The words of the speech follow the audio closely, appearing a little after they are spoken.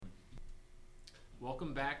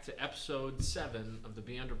Welcome back to episode 7 of the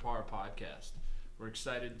Be Under Par podcast. We're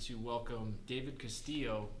excited to welcome David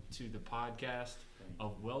Castillo to the podcast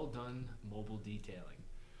of Well Done Mobile Detailing.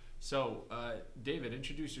 So, David,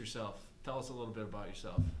 introduce yourself. Tell us a little bit about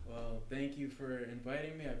yourself. Well, thank you for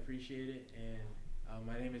inviting me. I appreciate it. And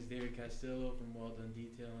my name is David Castillo from Well Done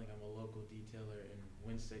Detailing. I'm a local detailer in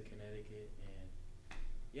Winston, Connecticut. And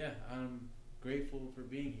yeah, I'm grateful for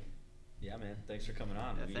being here. Yeah, man. Thanks for coming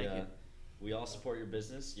on. Yeah, thank you. We all support your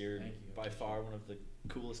business. You're by far one of the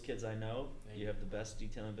coolest kids I know. You have the best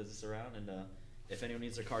detailing business around, and if anyone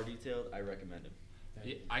needs their car detailed, I recommend him.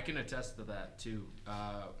 Yeah, I can attest to that too.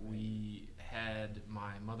 We had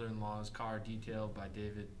my mother-in-law's car detailed by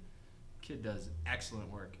David. Kid does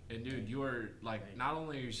excellent work. And dude, you are like, not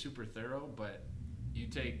only are you super thorough, but you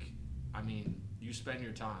you spend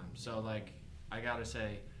your time. So like, I gotta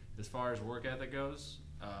say, as far as work ethic goes,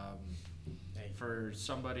 for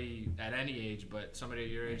somebody at any age, but somebody at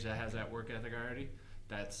your age that has that work ethic already,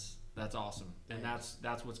 that's awesome. And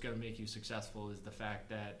that's what's gonna make you successful, is the fact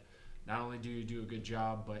that not only do you do a good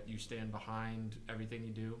job, but you stand behind everything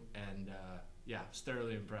you do. And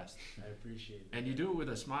thoroughly impressed. I appreciate it. And you do it with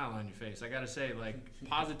a smile on your face. I gotta say, like,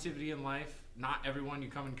 positivity in life, not everyone you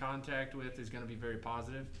come in contact with is gonna be very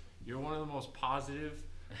positive. You're one of the most positive.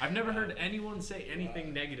 I've never heard anyone say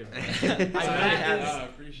anything negative.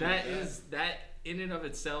 That in and of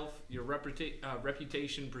itself, your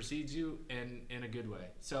reputation precedes you in a good way.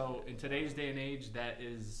 So in today's day and age, that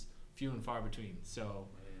is few and far between. So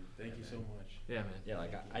thank you so much. Yeah, man. Yeah,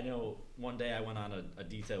 like I know one day I went on a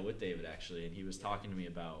detail with David actually, and he was talking to me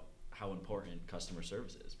about how important customer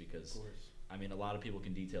service is, because I mean, a lot of people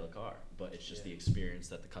can detail a car, but it's just the experience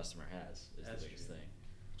that the customer has is the biggest thing.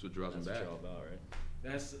 That's what draws them back. That's what you're all about, right?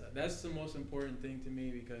 That's the most important thing to me,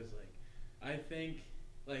 because like I think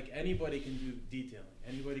like anybody can do detailing,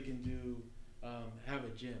 anybody can do have a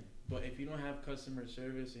gym, but if you don't have customer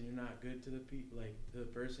service and you're not good to the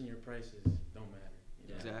person, your prices don't matter.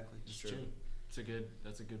 Yeah, exactly. It's true.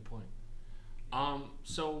 That's a good point.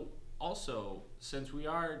 So also, since we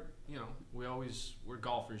are, we're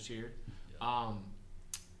golfers here.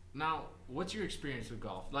 Now, what's your experience with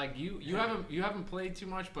golf? Like you haven't played too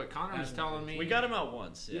much, but Connor was telling me we got him out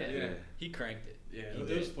once. Yeah. Yeah. He cranked it. Yeah,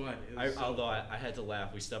 it was fun. Although I had to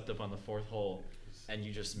laugh. We stepped up on the 4th hole, and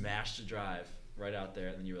you just mashed the drive right out there,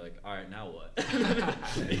 and then you were like, "All right, now what?"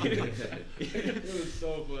 It was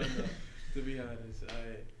so fun, though, to be honest.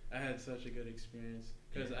 I had such a good experience,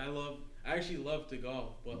 because I actually love to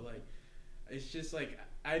golf, but like it's just like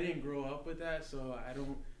I didn't grow up with that, so I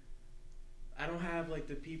don't have like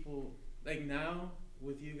the people like now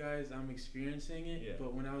with you guys. I'm experiencing it,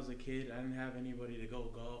 but when I was a kid, I didn't have anybody to go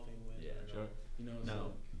golfing with. Yeah, sure.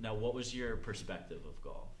 Now, what was your perspective of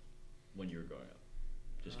golf when you were growing up?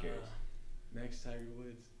 Just curious. Next Tiger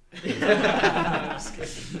Woods.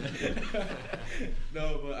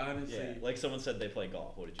 No, but honestly, like someone said they play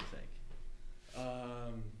golf. What did you think?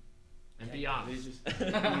 And be honest. Be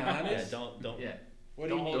honest. Yeah, don't. Yeah. What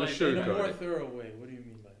do you mean? Don't Like, in a sugarcoat more it. thorough way. What do you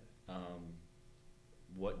mean by that?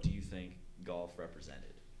 What do you think golf represented?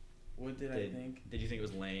 What did I think? Did you think it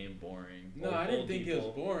was lame, boring? No, I didn't think it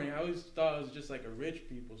was boring. I always thought it was just like a rich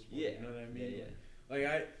people sport. Yeah. You know what I mean? Yeah.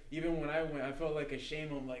 Like even when I went, I felt like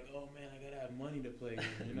ashamed. I'm like, oh man, I gotta have money to play.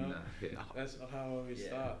 You know? That's how I always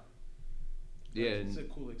thought. But Yeah, it's a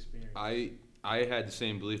cool experience. I had the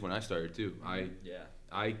same belief when I started too.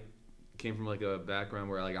 I came from like a background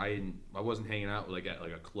where like I wasn't hanging out like at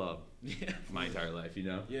like a club my entire life, you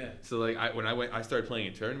know. Yeah. So like I started playing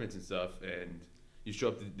in tournaments and stuff, and you show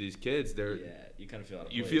up to these kids, you kind of feel out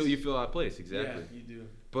of you place. feel out of place, exactly. Yeah, you do.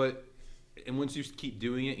 But once you keep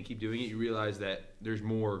doing it, you realize that there's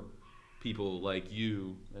more people like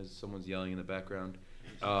you, as someone's yelling in the background.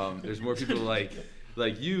 There's more people like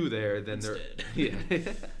you there than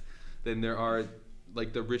than there are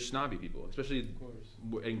like the rich snobby people, especially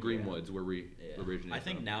in Greenwoods where we originate. I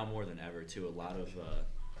think from. now more than ever too, a lot of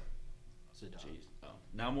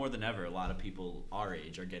now more than ever, a lot of people our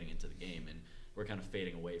age are getting into the game, and we're kind of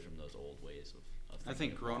fading away from those old ways of I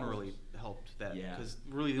think Corona really helped that, Yeah. because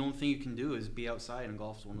really the only thing you can do is be outside, and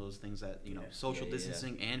golf is one of those things that social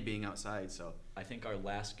distancing and being outside. So I think our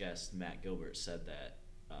last guest, Matt Gilbert, said that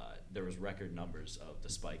there was record numbers of the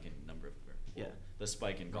spike in number of the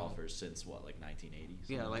spike in golfers since like 1980.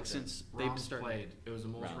 Yeah, like since they've started. Played. It was the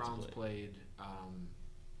most rounds played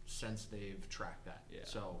since they've tracked that. Yeah.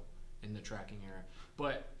 So in the tracking era,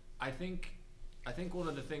 but I think one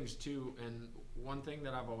of the things too, and one thing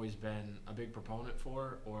that I've always been a big proponent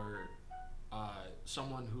for, or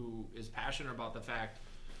someone who is passionate about the fact,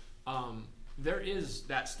 there is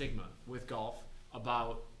that stigma with golf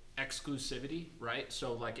about exclusivity, right?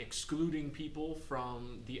 So like excluding people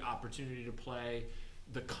from the opportunity to play,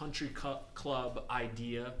 the country club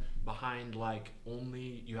idea behind like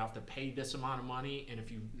only you have to pay this amount of money, and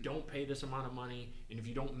if you don't pay this amount of money, and if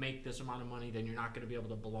you don't make this amount of money, then you're not going to be able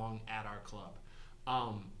to belong at our club.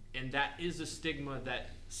 And that is a stigma that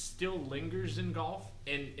still lingers in golf,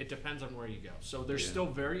 and it depends on where you go. So there's still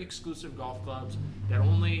very exclusive golf clubs that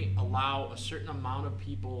only allow a certain amount of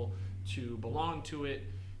people to belong to it.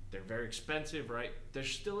 They're very expensive, right? There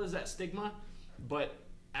still is that stigma, but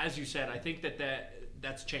as you said, I think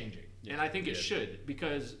that's changing. And I think it should,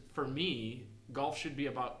 because for me, golf should be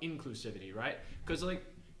about inclusivity, right? Because like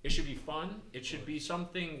it should be fun. It should be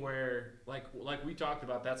something where like we talked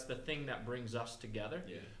about, that's the thing that brings us together.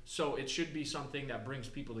 Yeah. So it should be something that brings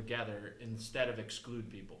people together instead of exclude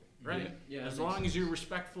people, right? Yeah. As long as you're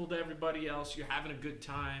respectful to everybody else, you're having a good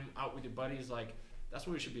time out with your buddies, like that's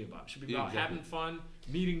what it should be about. It should be about having fun,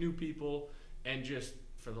 meeting new people, and just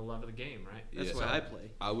for the love of the game, right? That's why I play.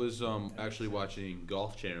 I was actually watching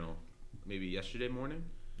Golf Channel maybe yesterday morning.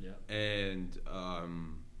 Yeah. And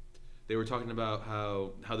they were talking about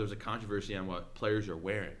how there's a controversy on what players are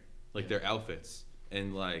wearing, like their outfits,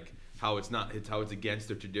 and like how it's against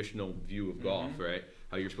their traditional view of golf, right?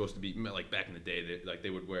 How you're supposed to be, like back in the day, they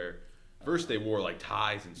would wear. First they wore like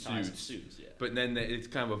ties and suits, but then it's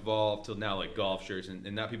kind of evolved till now like golf shirts, and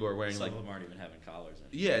now people are wearing some like of them aren't even having collars.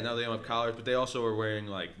 Yeah, now they don't have collars, but they also are wearing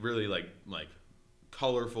like really like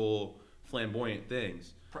colorful, flamboyant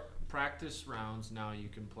things. Practice rounds now you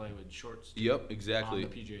can play with shorts. Yep, exactly. On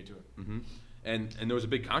the PGA Tour. Mm-hmm. And there was a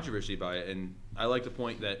big controversy about it, and I like the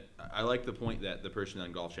point that the person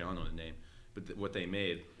on Golf Channel, I don't know the name, but what they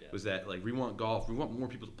made was that like we want more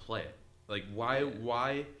people to play it. Like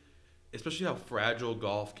why, especially how fragile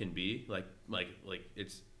golf can be. Like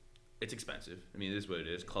it's expensive. I mean, it is what it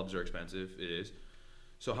is. Clubs are expensive. It is.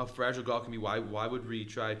 So how fragile golf can be. Why would we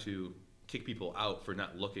try to kick people out for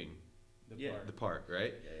not looking the park,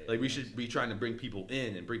 right? Like we should be trying to bring people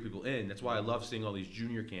in. That's why I love seeing all these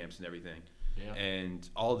junior camps and everything. Yeah. And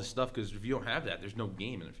all this stuff, because if you don't have that, there's no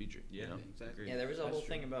game in the future. Yeah, you know? Exactly. Yeah, there was a whole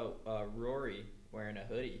thing about Rory wearing a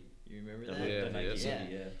hoodie. You remember that?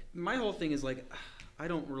 Yeah. My whole thing is like, I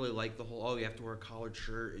don't really like the whole, you have to wear a collared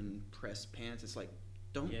shirt and pressed pants. It's like,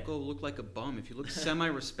 don't go look like a bum. If you look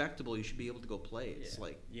semi-respectable, you should be able to go play. It's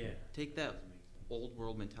take that old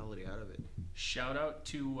world mentality out of it. Shout out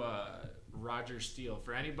to Roger Steele.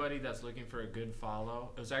 For anybody that's looking for a good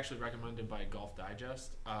follow, it was actually recommended by Golf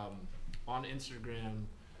Digest. On Instagram,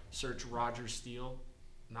 search Roger Steele.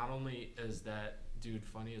 Not only is that dude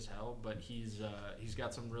funny as hell, but he's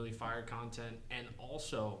got some really fire content, and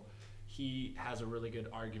also he has a really good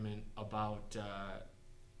argument about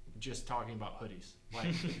just talking about hoodies.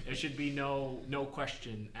 Like there should be no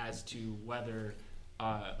question as to whether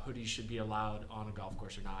hoodies should be allowed on a golf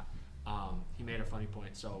course or not. He made a funny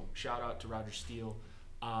point, so shout out to Roger Steele.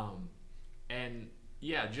 And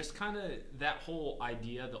yeah, just kind of that whole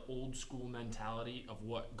idea, the old school mentality of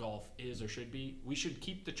what golf is or should be. We should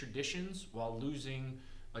keep the traditions while losing,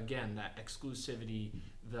 again, that exclusivity,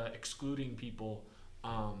 the excluding people,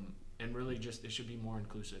 and really just it should be more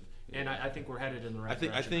inclusive. And I think we're headed in the right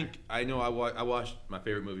direction. I watched my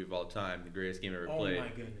favorite movie of all time, the greatest game ever played. Oh my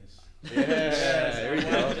goodness. Yeah, there we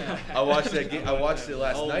go. I watched that game. I watched it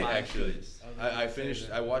last night actually. I finished.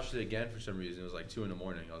 I watched it again for some reason. It was like 2 a.m.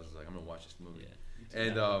 I was just like, I'm gonna watch this movie.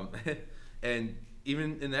 And and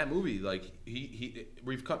even in that movie, like we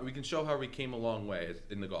can show how we came a long way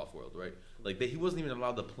in the golf world, right? Like he wasn't even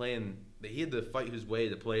allowed to play he had to fight his way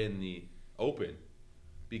to play in the Open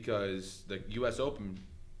because the U.S. Open,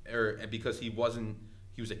 because he was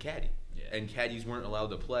a caddy, and caddies weren't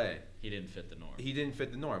allowed to play. He didn't fit the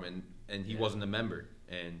norm. And he wasn't a member.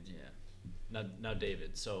 And now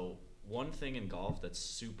David, so one thing in golf that's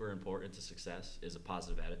super important to success is a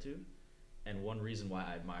positive attitude. And one reason why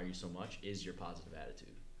I admire you so much is your positive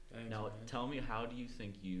attitude. Thanks, now, man. tell me, how do you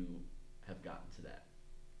think you have gotten to that?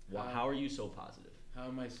 How are you so positive? How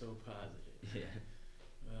am I so positive? Yeah.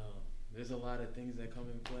 Well, there's a lot of things that come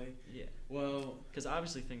in play. Yeah. Well, because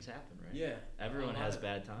obviously things happen, right? Yeah. Everyone has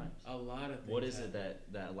bad times. A lot of things. What is it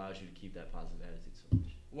that allows you to keep that positive attitude so much?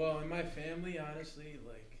 Well, in my family, honestly,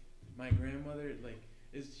 like my grandmother,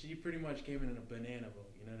 she pretty much came in a banana boat.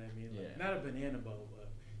 You know what I mean? Like, not a banana boat, but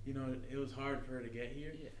it was hard for her to get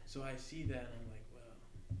here. Yeah. So I see that and I'm like, well,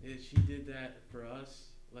 if she did that for us,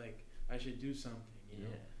 like I should do something, you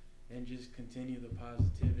know, and just continue the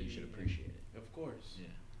positivity. You should appreciate it. Of course. Yeah.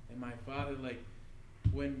 And my father, like,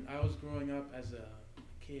 when I was growing up as a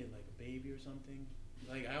kid, like a baby or something,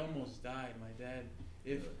 like I almost died. My dad,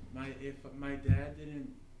 if my dad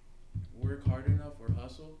didn't work hard enough or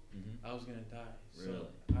hustle, I was gonna die. Really? So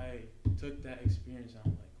I took that experience. And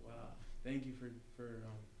I'm like, wow, thank you for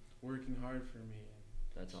working hard for me.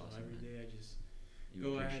 And That's so awesome. every Man. day I just You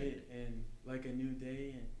go at appreciate it and like a new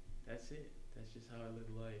day, and that's it. That's just how I live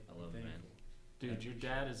life. I love it, man. Dude, your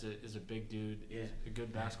dad is a big dude. Yeah. He's a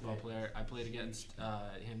good basketball player. I played against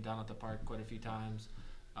him down at the park quite a few times.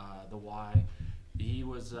 The Y. He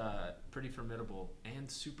was pretty formidable and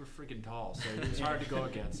super freaking tall, so he was hard to go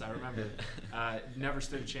against. I remember. Never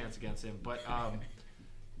stood a chance against him. But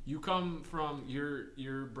you come from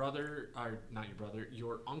your brother, or not your brother,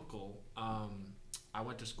 your uncle. I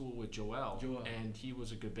went to school with Joel, and he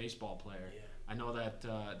was a good baseball player. Yeah. I know that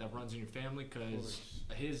that runs in your family because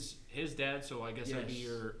his dad. So I guess that'd be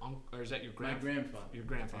your uncle, or is that your My grandfather? Your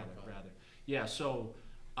grandfather, rather. Yeah. So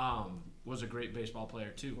was a great baseball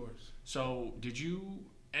player too. Of course. So did you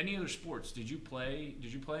any other sports? Did you play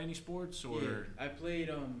any sports or? Yeah, I played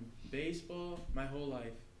baseball my whole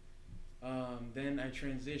life. Then I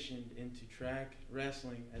transitioned into track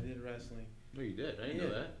wrestling. I did wrestling. No, you did. I didn't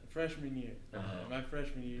know that. Freshman year. My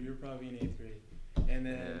freshman year. You were probably in 8th grade. And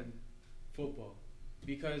then football.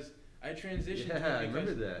 Because I transitioned to it. I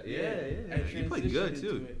remember that. Yeah. I You played good, transitioned too.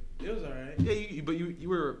 into it. It was alright. Yeah, but you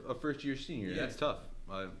were a first-year senior. Yeah. That's tough.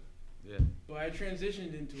 Yeah. But I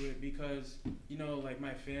transitioned into it because, like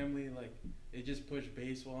my family, like, it just pushed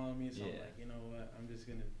baseball on me. So I'm like, you know what? I'm just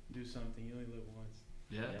going to do something. You only live once.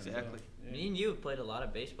 Yeah, exactly. So, yeah. Me and you have played a lot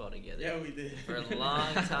of baseball together. Yeah, we did. For a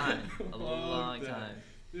long time. A long time.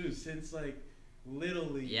 Dude, since like Little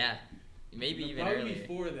League. Yeah. Maybe even probably earlier.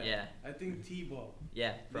 before that. Yeah. I think T-ball.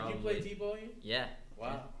 Yeah, probably. Did you play T-ball, you? Yeah.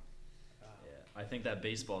 Wow. Yeah, I think that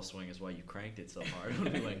baseball swing is why you cranked it so hard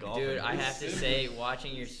when we went golfing. Dude, I have to say,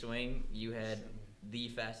 watching your swing, you had the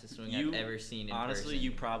fastest swing I've ever seen in honestly, person.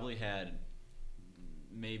 you probably had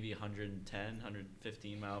maybe 110,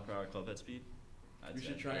 115 mile per hour club head speed. We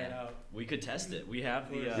should try it out. We could test it. We have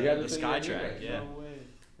We have the the sky thing track. anyway. Yeah. No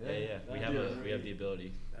way. Yeah. We have the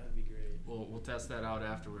ability. That'd be great. We'll test that out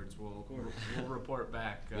afterwards. We'll report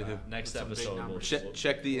back. Next with some big episode, we'll numbers.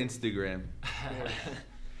 Check the Instagram.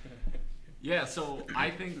 Yeah, so I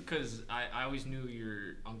think because I always knew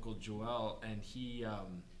your uncle Joel, and he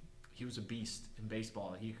was a beast in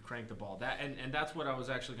baseball. He could crank the ball. And that's what I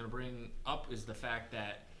was actually going to bring up is the fact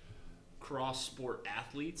that cross-sport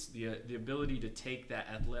athletes, the ability to take that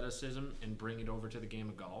athleticism and bring it over to the game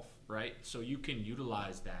of golf, right? So you can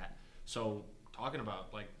utilize that. So talking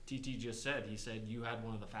about, like TT just said, he said you had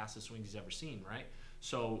one of the fastest swings he's ever seen, right?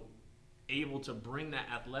 So able to bring that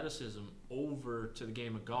athleticism over to the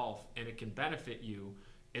game of golf, and it can benefit you.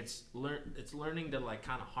 It's learning to like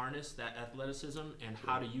kind of harness that athleticism and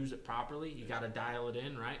how to use it properly. You got to dial it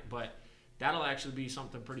in, right? But that'll actually be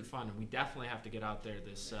something pretty fun, and we definitely have to get out there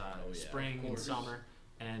this spring and summer.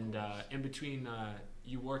 And in between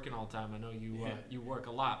you working all the time, I know you work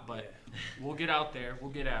a lot, but we'll get out there,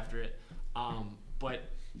 we'll get after it. But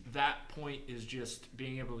that point is just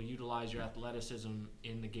being able to utilize your athleticism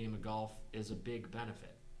in the game of golf is a big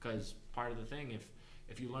benefit, because part of the thing,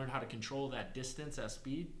 if you learn how to control that distance at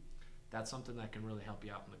speed, that's something that can really help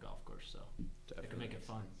you out in the golf course. So it can make it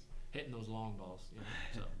fun, hitting those long balls.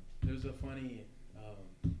 So. There was a funny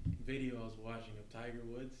video I was watching of Tiger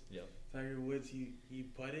Woods. Yep. Tiger Woods, he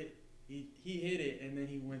putted, he hit it, and then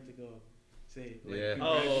he went to go say, like, Yeah.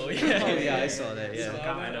 Oh, congratulations. yeah. Yeah, I saw that, You yeah.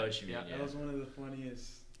 saw I that? know what you mean. Yeah. Yeah. That was one of the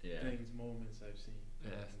funniest moments I've seen. Yeah,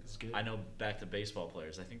 it's good. I know. Back to baseball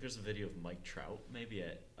players. I think there's a video of Mike Trout maybe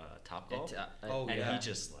at Topgolf, and he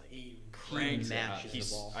just like cranks it out. mashes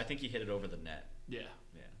the ball. I think he hit it over the net. Yeah.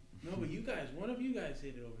 No, but one of you guys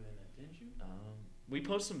hit it over the net, didn't you? We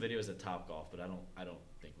post some videos at Topgolf, but I don't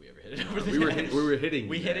think we ever hit it over the net. We were hitting.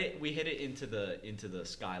 We hit it into the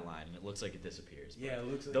skyline, and it looks like it disappears. Yeah, it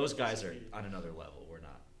looks like those it guys are disappeared. on another level. We're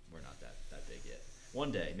not that big yet. One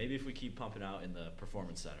day, maybe if we keep pumping out in the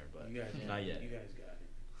performance center, but You guys, not yet. You guys got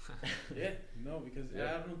it. Yeah, no, because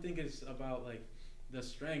I don't think it's about like the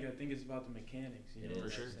strength. I think it's about the mechanics. You know, For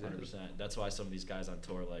sure. 100%. That's why some of these guys on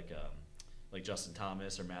tour, like Justin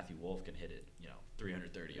Thomas or Matthew Wolf, can hit it,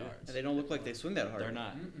 330 yards. And they don't look like they swing that hard. They're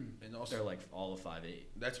not. And also, They're like all of 5'8".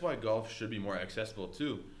 that's why golf should be more accessible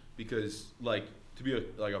too, because like to be a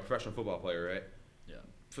professional football player, right? Yeah.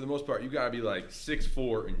 For the most part, you gotta be like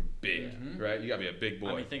 6'4" and big, right? You gotta be a big boy.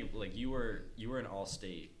 I mean, think like you were an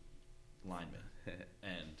all-state lineman,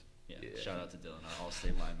 and shout out to Dylan, our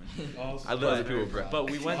all-state lineman. I love the people, bro. But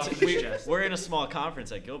we went to we're in a small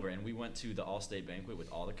conference at Gilbert, and we went to the all-state banquet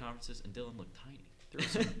with all the conferences, and Dylan looked tiny.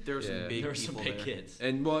 There were some Yeah. big There were some people big there. kids.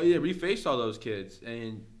 And we faced all those kids,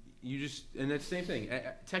 and that's the same thing.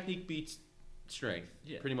 Technique beats strength,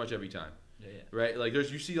 Yeah. pretty much every time. Right? Like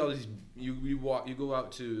you see all these, you go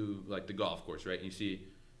out to like the golf course, right? And you see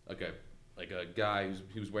like a guy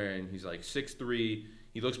who's wearing, he's like 6'3",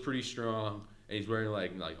 he looks pretty strong, and he's wearing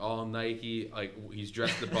like all Nike, like he's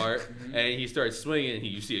dressed the part, and he starts swinging, and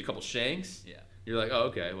you see a couple shanks. Yeah. You're like, oh,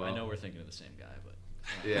 okay, well. I know we're thinking of the same guy, but.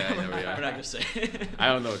 Yeah, I know we are. We're not gonna say. I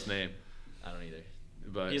don't know his name. I don't either.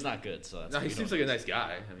 But he's not good, so that's. No, he seems like a nice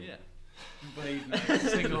guy. I mean, yeah. But he's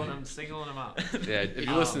not. Singling him out. Yeah, if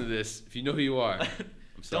you listen to this, if you know who you are,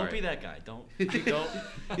 I'm sorry. Don't be that guy.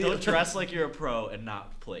 Don't dress like you're a pro and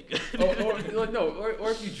not play good.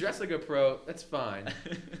 or if you dress like a pro, that's fine.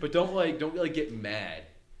 But don't get mad.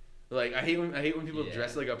 Like I hate when people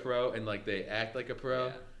dress like a pro and like they act like a pro,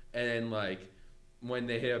 and then like when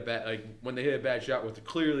they hit a bad shot with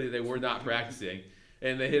clearly they were not practicing,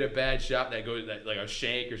 and they hit a bad shot that goes like a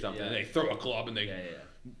shank or something, and they throw a club and they.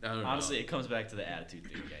 I don't know. Honestly, it comes back to the attitude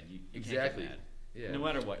thing again. You exactly. Can't get mad. Yeah. No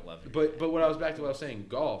matter what level. But what I was saying,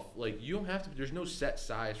 golf, like you don't have to. There's no set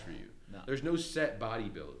size for you. No. There's no set body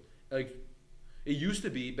build. Like it used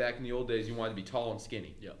to be back in the old days, you wanted to be tall and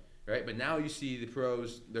skinny. Yeah. Right. But now you see the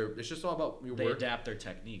pros. It's just all about your they work. adapt their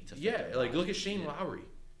technique to. Yeah. Fit their Like body. look at Shane Lowry.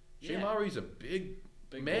 Shane Lowry's a big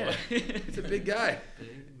man. It's a big guy. Big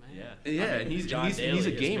man. Yeah. Yeah, and he's John a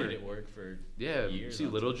Daly gamer. Has made it work for years. See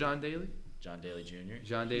little John Daly. John Daly Jr.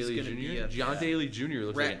 John Daly He's gonna be Jr. a John Daly Jr.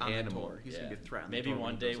 looks like an on the animal. tour. He's gonna be a threat on the Maybe tour one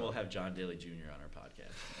when he day goes we'll out. have John Daly Jr. on our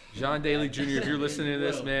podcast. John Daly Jr. If you're listening to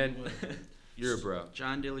this, man, you're a bro.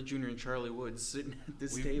 John Daly Jr. and Charlie Woods sitting at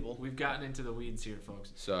this table. We've gotten into the weeds here,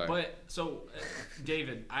 folks. Sorry. But so,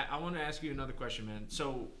 David, I want to ask you another question, man.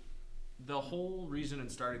 So, the whole reason in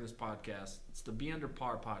starting this podcast, it's the Be Under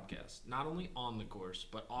Par podcast. Not only on the course,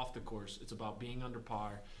 but off the course. It's about being under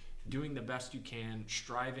par, doing the best you can,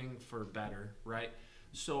 striving for better, right?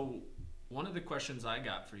 So, one of the questions I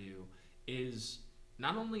got for you is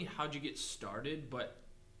not only how'd you get started,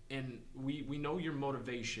 and we know your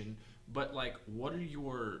motivation, but like what are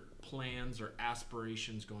your plans or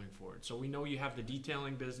aspirations going forward? So we know you have the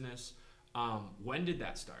detailing business. When did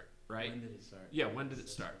that start, right? When did it start? Yeah, when did it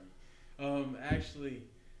start? Actually,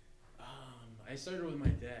 I started with my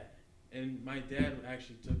dad, and my dad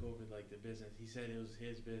actually took over like the business. He said it was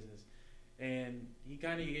his business, and he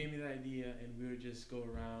kind of gave me the idea, and we would just go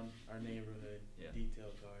around our neighborhood,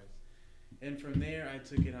 detail cars, and from there I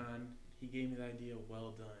took it on. He gave me the idea,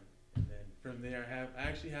 well done, and then from there I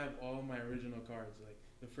actually have all my original cards, like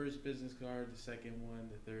the first business card, the second one,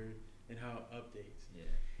 the third, and how it updates.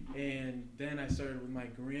 Yeah. And then I started with my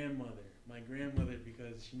grandmother.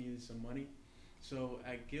 Because she needed some money. So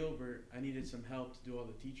at Gilbert, I needed some help to do all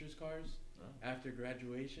the teachers' cars after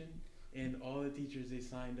graduation. And all the teachers, they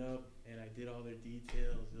signed up, and I did all their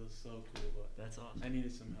details. It was so cool. But that's awesome. I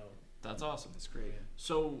needed some help. That's awesome. That's great. Yeah.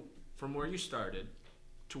 So from where you started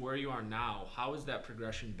to where you are now, how has that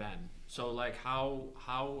progression been? So like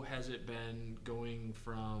how has it been going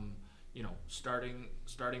from, you know, starting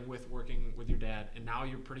with working with your dad, and now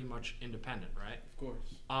you're pretty much independent, right? Of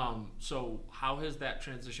course. So how has that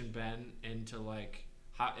transition been into like,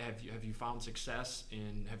 how have you found success,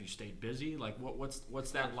 and have you stayed busy? Like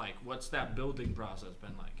what's that like? What's that building process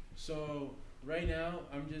been like? So right now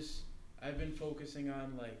I've been focusing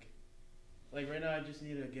on like right now I just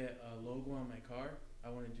need to get a logo on my car. I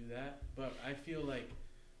want to do that, but I feel like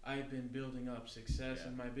I've been building up success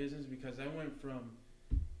in my business because I went from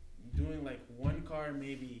doing like one car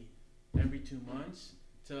maybe every 2 months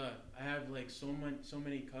to I have like so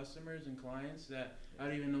many customers and clients that I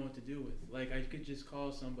don't even know what to do with. Like I could just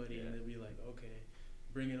call somebody and they'd be like, okay,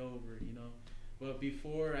 bring it over, you know. But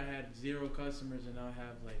before I had 0 customers, and now I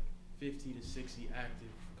have like 50 to 60 active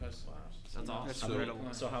customers. Wow. That's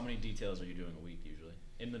awesome. So how many details are you doing a week usually?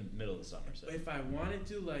 In the middle of the summer, so. If I wanted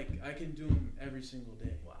to, like I can do them every single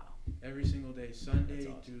day. Wow. Every single day, Sunday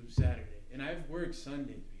awesome. to Saturday, and I've worked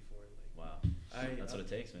Sundays before. Like Wow. That's what it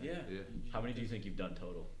takes, man. Yeah. How many do you think you've done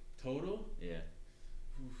total? Total? Yeah.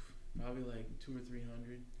 Oof, probably like 200 or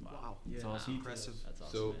 300. Wow. Yeah. That's awesome. Impressive. That's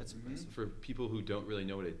awesome. So man. That's impressive. for people who don't really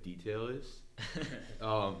know what a detail is,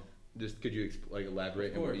 just could you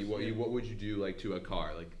elaborate on what would you do like to a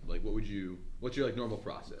car? Like what's your like normal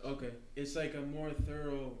process? Okay, it's like a more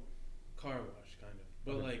thorough car wash kind of,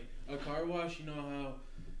 but like a car wash, you know how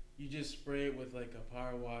you just spray it with like a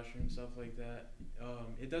power washer and stuff like that.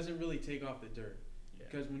 It doesn't really take off the dirt,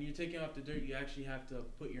 because when you're taking off the dirt, you actually have to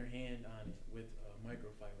put your hand on it with a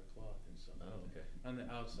microfiber cloth and stuff. Oh, like okay. that, on the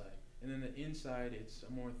outside, and then the inside, it's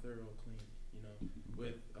a more thorough clean. You know,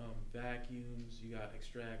 with vacuums, you got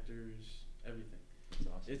extractors, everything. That's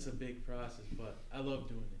awesome. It's a big process, but I love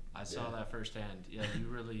doing it. I saw that firsthand. Yeah, you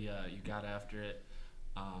really you got after it.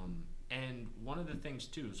 And one of the things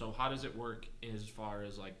too, so how does it work as far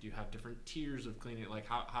as like, do you have different tiers of cleaning? Like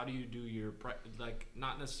how do you do your, like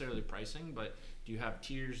not necessarily pricing, but do you have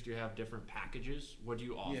tiers? Do you have different packages? What do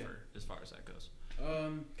you offer as far as that goes?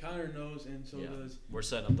 Connor knows, and so does. We're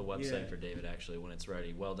setting up the website for David actually when it's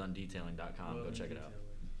ready. welldonedetailing.com. Go check it out.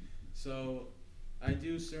 So I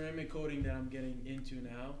do ceramic coating that I'm getting into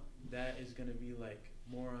now. That is going to be like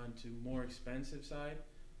more onto more expensive side.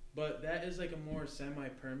 But that is like a more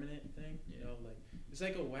semi-permanent thing, you know, like it's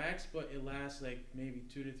like a wax, but it lasts like maybe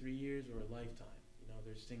 2 to 3 years or a lifetime. You know,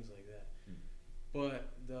 there's things like that. But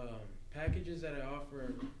the packages that I offer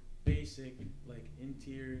are basic, like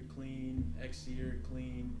interior clean, exterior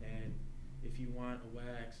clean, and if you want a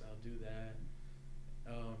wax, I'll do that.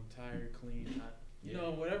 Tire clean, you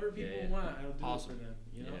know, whatever people want, I'll do it for them.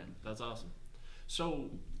 You know, that's awesome. So,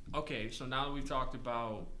 okay, so now that we've talked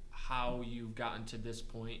about how you've gotten to this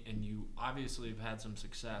point, and you obviously have had some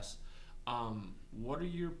success. What are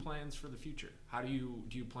your plans for the future? How do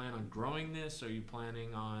you plan on growing this? Are you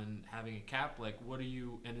planning on having a cap? Like, what are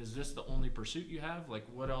you? And is this the only pursuit you have? Like,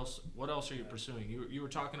 what else are you pursuing? You were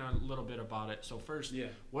talking a little bit about it. So first,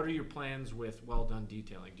 what are your plans with Well Done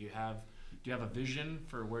Detailing? Do you have a vision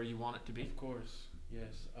for where you want it to be? Of course,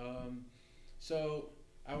 yes. So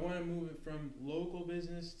I want to move it from local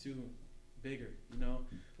business to bigger, you know,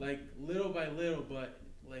 like little by little, but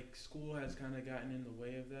like school has kind of gotten in the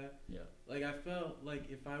way of that. Like I felt like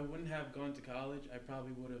if I wouldn't have gone to college, I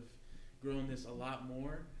probably would have grown this a lot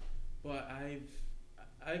more. But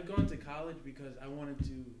I've gone to college because I wanted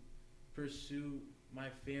to pursue my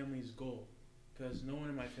family's goal, because no one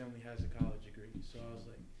in my family has a college degree. So I was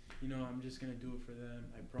like, you know, I'm just gonna do it for them.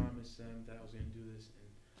 I promised them that I was gonna do this,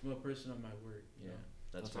 and I'm a person of my word. You know?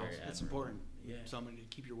 That's very awesome. That's important. Yeah. Somebody to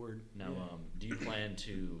keep your word. Now, do you plan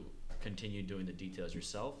to continue doing the details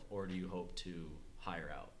yourself, or do you hope to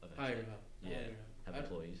hire out eventually? Hire out. Have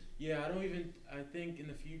employees? Yeah, I think in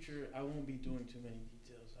the future, I won't be doing too many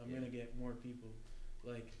details. I'm going to get more people.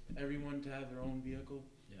 Like, everyone to have their own vehicle,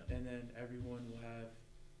 and then everyone will have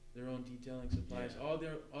their own detailing supplies, all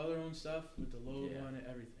their own stuff with the logo on it,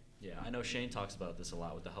 everything. Yeah, I know Shane talks about this a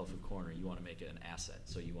lot with the health food corner. You want to make it an asset,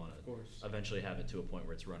 so you want to eventually have it to a point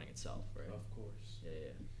where it's running itself, right? Of course.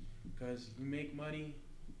 Yeah. Because you make money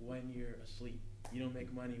when you're asleep. You don't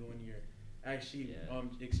make money when you're actually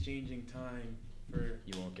exchanging time for.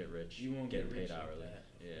 You won't get rich. You won't get paid paid hourly.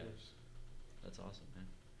 Of course. That's awesome, man.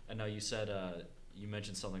 And now you said you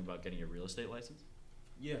mentioned something about getting a real estate license.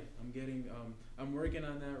 Yeah, I'm working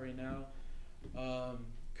on that right now.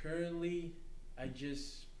 Currently, I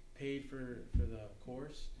just paid for the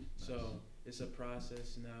course, so it's a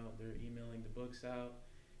process now. They're emailing the books out,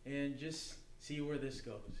 and just see where this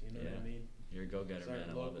goes. You know what I mean? You're a go-getter, man.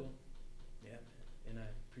 I love it. Yeah, man, and I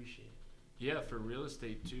appreciate it. Yeah, for real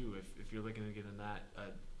estate too. If you're looking to get in that,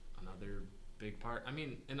 another big part. I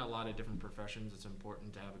mean, in a lot of different professions, it's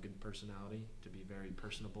important to have a good personality, to be very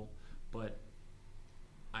personable. But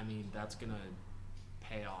I mean, that's gonna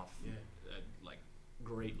pay off, like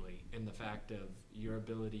greatly in the fact of your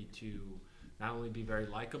ability to not only be very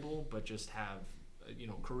likable, but just have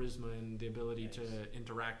charisma and the ability to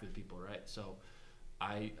interact with people, right? So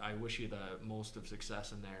I wish you the most of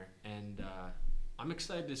success in there, and I'm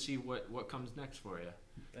excited to see what comes next for you.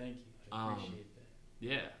 Thank you. I appreciate that.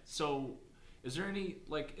 Yeah. So is there any,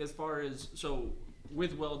 like, as far as, so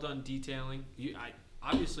with Well Done Detailing,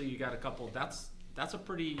 obviously you got a couple, that's a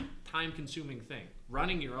pretty time consuming thing.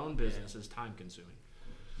 Running your own business is time consuming.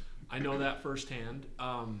 I know that firsthand.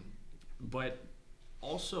 But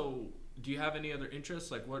also, do you have any other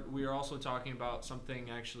interests? Like, what we were also talking about,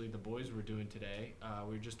 something actually the boys were doing today.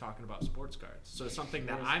 We were just talking about sports cards. So it's something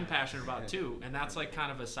that I'm passionate about too, and that's like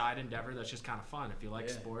kind of a side endeavor that's just kind of fun. If you like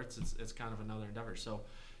sports, it's kind of another endeavor. So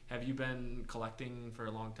have you been collecting for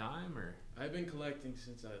a long time, or? I've been collecting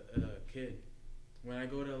since a kid. When I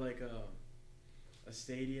go to like a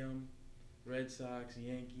stadium, Red Sox,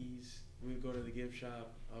 Yankees, we would go to the gift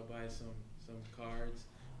shop. I'll buy some cards.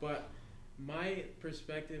 But my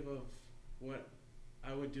perspective of what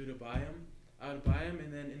I would do to buy them, I would buy them,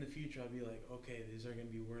 and then in the future I'd be like, okay, these are gonna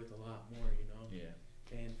be worth a lot more, you know.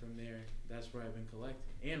 Yeah. And from there, that's where I've been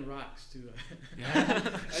collecting, and rocks too.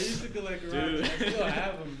 I used to collect rocks. I still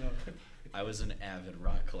have them though. I was an avid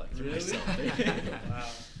rock collector myself. Wow.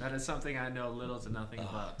 That is something I know little to nothing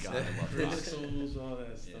about. God, I love rocks. Crystals, all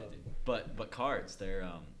that stuff. But cards, they're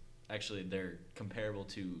they're comparable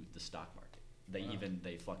to the stock market.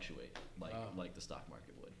 They fluctuate like the stock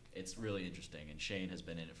market would. It's really interesting, and Shane has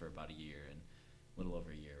been in it for about a year and a little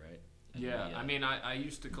over a year, right? And yeah, I mean, I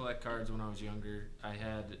used to collect cards when I was younger. I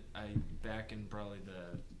back in probably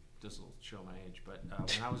the this will show my age, but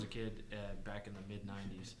when I was a kid back in the mid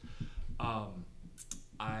 '90s,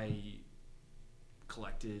 I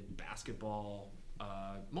collected basketball,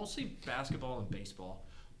 mostly basketball and baseball.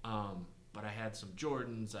 But I had some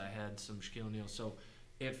Jordans, I had some Shaquille O'Neal. So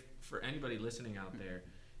if for anybody listening out there,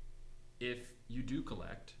 if you do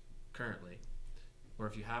collect currently, or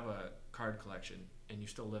if you have a card collection and you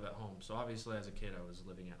still live at home, so obviously as a kid I was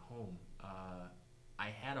living at home, I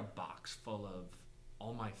had a box full of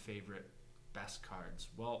all my favorite best cards.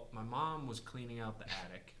 Well, my mom was cleaning out the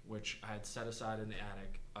attic, which I had set aside in the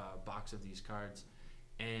attic, a box of these cards,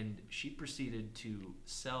 and she proceeded to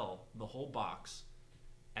sell the whole box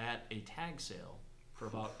at a tag sale for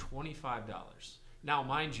about $25. Now,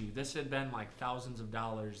 mind you, this had been like thousands of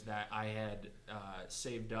dollars that I had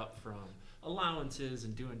saved up from allowances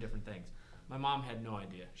and doing different things. My mom had no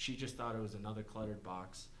idea. She just thought it was another cluttered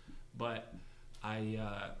box. But I,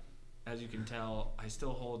 as you can tell, I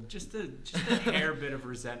still hold just a hair bit of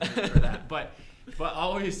resentment for that. But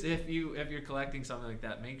always, if you're collecting something like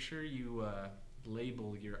that, make sure you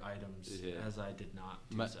label your items, as I did not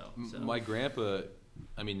do so. My grandpa,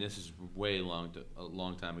 I mean, this is a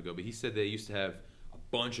long time ago, but he said they used to have a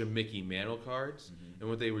bunch of Mickey Mantle cards, and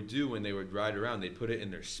what they would do when they would ride around, they'd put it in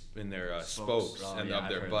their spokes of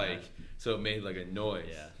their bike, so it made like a noise.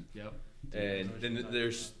 Yeah. Yep. And then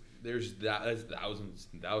that's thousands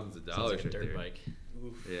and thousands of dollars. Like a dirt there. bike.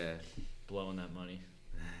 Oof. Yeah. Blowing that money.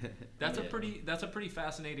 That's a pretty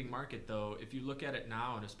fascinating market, though. If you look at it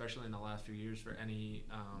now, and especially in the last few years, for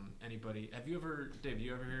anybody, Dave?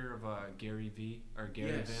 You ever hear of Gary V or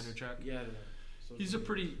Gary Vaynerchuk? Yeah. He's a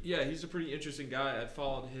pretty interesting guy. I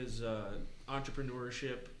followed his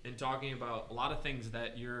entrepreneurship and talking about a lot of things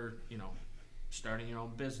that you're starting your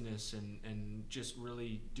own business and just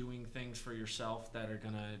really doing things for yourself that are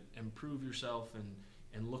gonna improve yourself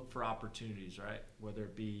and look for opportunities, right? Whether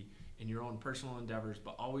it be in your own personal endeavors,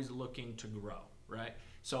 but always looking to grow, right?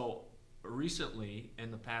 So recently, in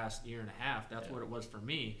the past year and a half, that's what it was for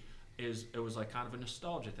me, is it was like kind of a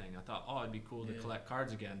nostalgia thing. I thought, it'd be cool to collect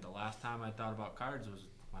cards again. The last time I thought about cards was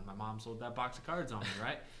when my mom sold that box of cards on me,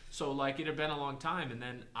 right? So like it had been a long time, and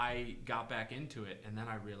then I got back into it, and then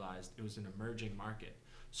I realized it was an emerging market.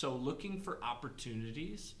 So looking for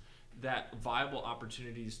opportunities, viable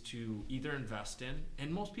opportunities to either invest in,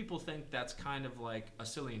 and most people think that's kind of like a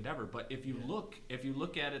silly endeavor, but if you look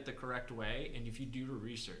at it the correct way, and if you do your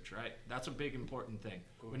research, right, that's a big important thing.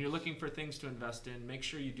 When you're looking for things to invest in, make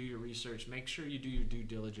sure you do your research, make sure you do your due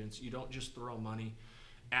diligence. You don't just throw money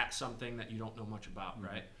at something that you don't know much about,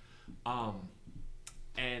 right?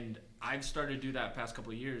 And I've started to do that past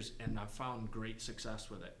couple of years, and I've found great success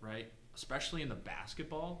with it, right? Especially in the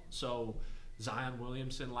basketball. So Zion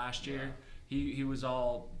Williamson last year, he was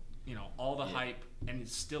all the hype, and it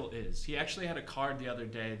still is. He actually had a card the other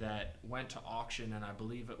day that went to auction, and I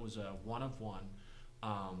believe it was a 1-of-1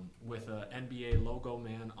 with a NBA logo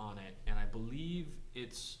man on it, and I believe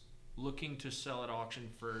it's looking to sell at auction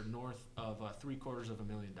for north of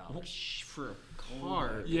 $750,000 for a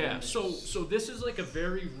card. Yeah, so this is like a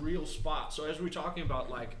very real spot. So as we're talking about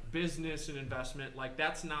like business and investment, like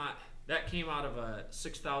that came out of a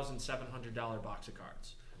 $6,700 box of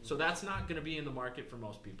cards. So that's not going to be in the market for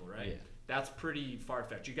most people, right? Yeah. That's pretty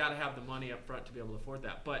far-fetched. You got to have the money up front to be able to afford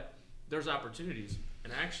that. But there's opportunities.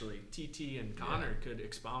 And actually, TT and Connor could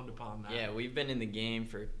expound upon that. Yeah, we've been in the game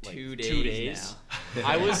for like 2 days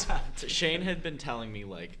now. Shane had been telling me,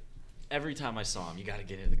 like, every time I saw him, you got to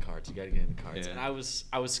get into the cards. Yeah. And I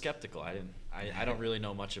was skeptical. I don't really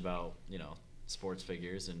know much about, sports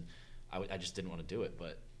figures, and I just didn't want to do it.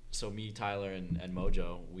 But so me, Tyler, and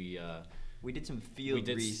Mojo, we did some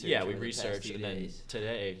research. Yeah, we researched, and then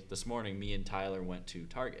this morning, me and Tyler went to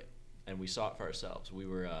Target, and we saw it for ourselves. We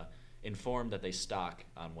were informed that they stock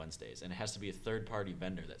on Wednesdays, and it has to be a third-party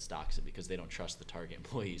vendor that stocks it because they don't trust the Target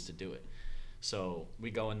employees to do it. So we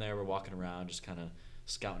go in there, we're walking around, just kind of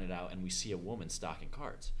scouting it out, and we see a woman stocking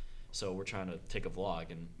cards. So we're trying to take a vlog,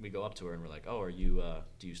 and we go up to her, and we're like, "Oh,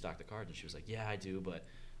 do you stock the cards?" And she was like, "Yeah, I do, but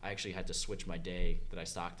I actually had to switch my day that I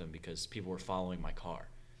stocked them because people were following my car."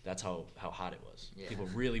 That's how hot it was. Yeah. People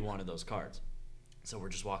really wanted those cards. So we're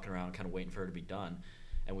just walking around kind of waiting for her to be done,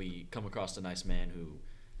 and we come across a nice man who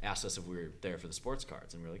asked us if we were there for the sports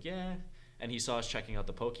cards, and we were like, yeah. And he saw us checking out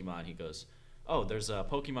the Pokemon. He goes, "Oh, there's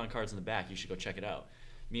Pokemon cards in the back. You should go check it out."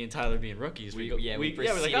 Me and Tyler being rookies, we proceeded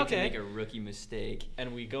we're like, okay, to make a rookie mistake.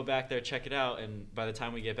 And we go back there, check it out, and by the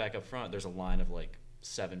time we get back up front, there's a line of like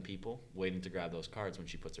 7 people waiting to grab those cards when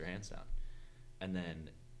she puts her hands down. And then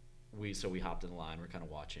we hopped in the line, we're kind of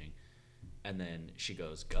watching, and then she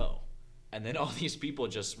goes, "Go." And then all these people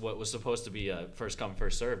just, what was supposed to be a first come,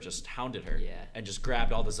 first serve, just hounded her. Yeah. And just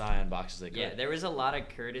grabbed all the Zion boxes they could. Yeah, there was a lot of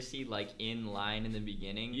courtesy, like, in line in the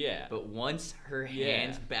beginning. Yeah. But once her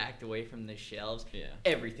hands backed away from the shelves,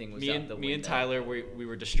 everything was out the window. Me and Tyler, we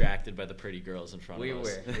were distracted by the pretty girls in front of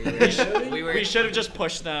us. We should have just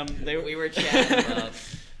pushed them. We were chatting them up.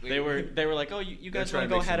 They were like, oh, you guys want to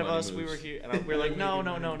go ahead of us? We were here, and we were like,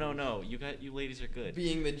 no. You ladies are good.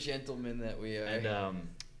 Being the gentlemen that we are. And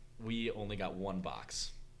we only got one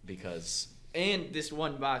box because. And this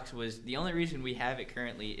one box was the only reason we have it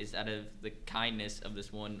currently is out of the kindness of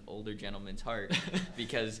this one older gentleman's heart,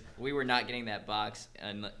 because we were not getting that box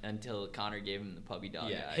until Connor gave him the puppy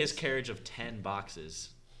dog. Yeah, eyes. his carriage of 10 boxes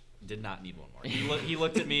did not need one more. He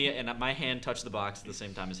looked at me, and my hand touched the box at the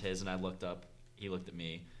same time as his, and I looked up. He looked at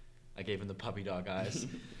me. I gave him the puppy dog eyes,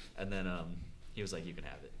 and then he was like, "You can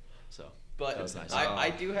have it." So, but that was nice. I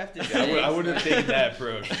do have to say, I wouldn't have taken that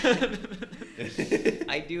approach.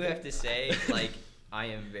 I do have to say, like, I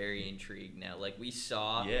am very intrigued now. Like, we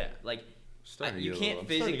saw, like, you can't physically. I'm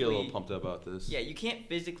starting to get a little pumped up about this. Yeah, you can't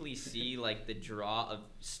physically see like the draw of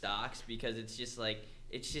stocks because it's just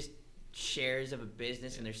shares of a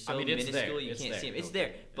business and they're so minuscule you can't see them. It's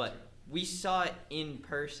there, but we saw it in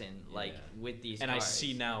person, like with these. And cars. I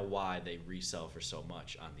see now why they resell for so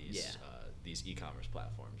much on these e-commerce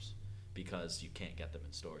platforms, because you can't get them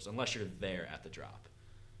in stores unless you're there at the drop.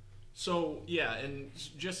 So and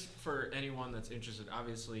just for anyone that's interested,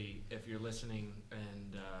 obviously, if you're listening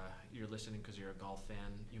and you're listening because you're a golf fan,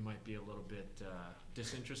 you might be a little bit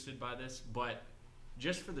disinterested by this, but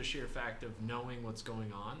just for the sheer fact of knowing what's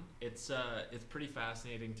going on, it's pretty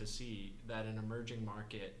fascinating to see that an emerging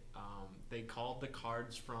market. They called the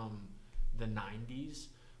cards from the 90s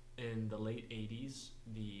and the late 80s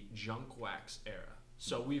the junk wax era.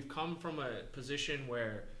 So we've come from a position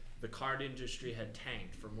where the card industry had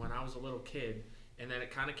tanked from when I was a little kid, and then it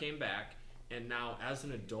kind of came back, and now as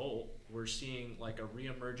an adult we're seeing like a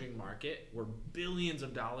re-emerging market where billions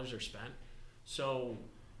of dollars are spent. So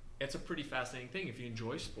it's a pretty fascinating thing. If you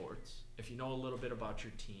enjoy sports, if you know a little bit about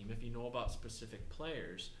your team, if you know about specific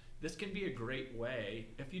players, this can be a great way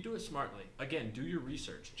if you do it smartly. Again, do your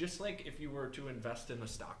research. Just like if you were to invest in the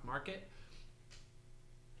stock market,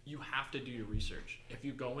 you have to do your research. If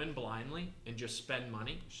you go in blindly and just spend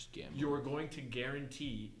money, you're going to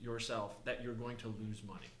guarantee yourself that you're going to lose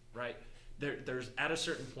money, right? There's at a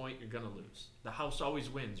certain point you're going to lose. The house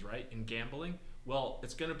always wins, right? In gambling, well,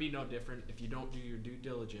 it's going to be no different if you don't do your due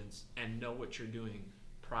diligence and know what you're doing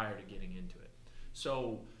prior to getting into it.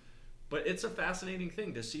 So, but it's a fascinating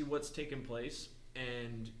thing to see what's taking place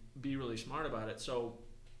and be really smart about it. So,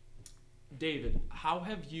 David, how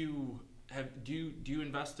have you do you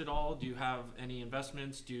invest at all? Do you have any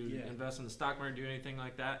investments? Do you invest in the stock market? Do anything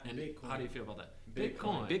like that? And Bitcoin. How do you feel about that?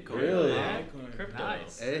 Bitcoin. Really? Yeah. Crypto.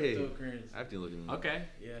 Nice. Hey, Cryptocurrency. I have to look at them. Okay.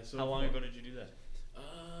 Yeah. So how long ago did you do that?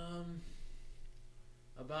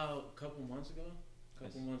 About a couple months ago.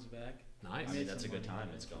 Months back. Nice. I mean, that's a good time.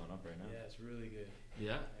 It's going up right now. Yeah, it's really good.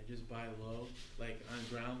 Yeah. I just buy low, like on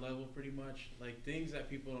ground level pretty much, like things that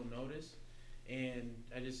people don't notice, and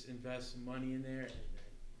I just invest money in there and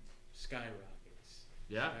then skyrockets.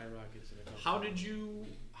 Yeah. Skyrockets in a couple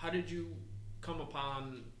How did you come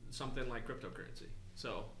upon something like cryptocurrency?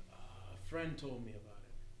 So a friend told me about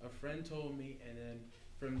it. A friend told me, and then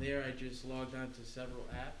from there I just logged on to several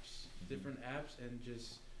apps, different apps, and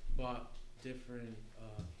just bought different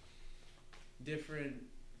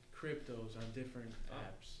cryptos on different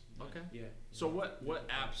apps. Okay. Yeah. So what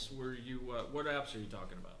apps were you? What apps are you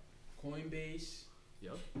talking about? Coinbase.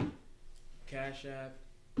 Yep. Cash App.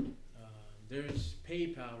 There's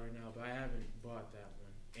PayPal right now, but I haven't bought that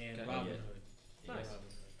one. And Okay. Robinhood. Nice.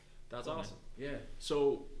 That's Cool, man. awesome. Yeah.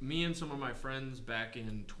 So me and some of my friends back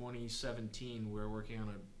in 2017, we were working on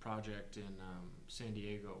a project in San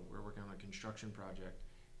Diego. We were working on a construction project,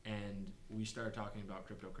 and we started talking about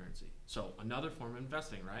cryptocurrency. So another form of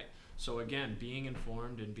investing, right? So again, being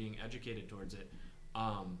informed and being educated towards it.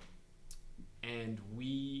 And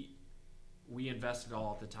we invested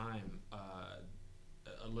all at the time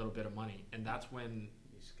a little bit of money, and that's when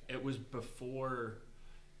it was before.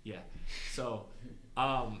 Yeah. So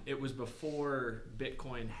it was before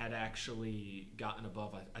Bitcoin had actually gotten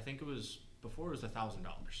above. I think it was before it was $1,000.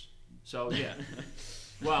 So yeah.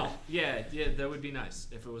 Well, yeah, that would be nice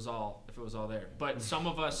if it was all there. But some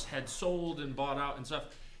of us had sold and bought out and stuff.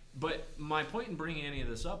 But my point in bringing any of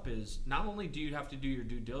this up is not only do you have to do your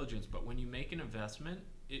due diligence, but when you make an investment,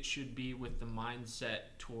 it should be with the mindset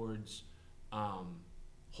towards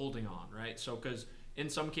holding on, right? So because in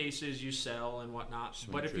some cases you sell and whatnot,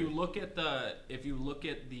 but if you look at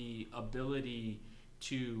the ability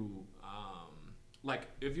to like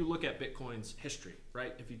if you look at Bitcoin's history,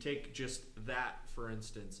 right? If you take just that for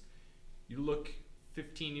instance, you look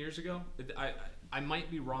 15 years ago. I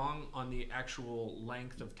might be wrong on the actual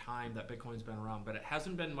length of time that Bitcoin's been around, but it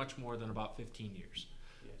hasn't been much more than about 15 years.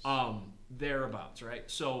 Yes. Thereabouts, right?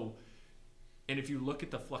 So, and if you look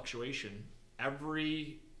at the fluctuation,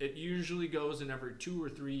 it usually goes in every 2 or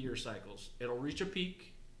 3 year cycles. It'll reach a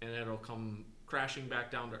peak and it'll come crashing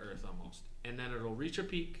back down to earth almost. And then it'll reach a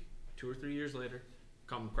peak 2 or 3 years later,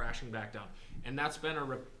 come crashing back down. And that's been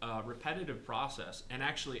a repetitive process. And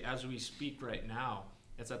actually, as we speak right now,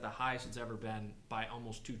 it's at the highest it's ever been by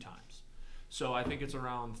almost 2 times. So I think it's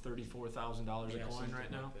around $34,000 a coin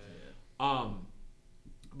right now. Like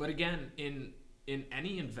but again, in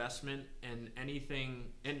any investment and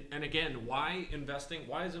anything, and again, why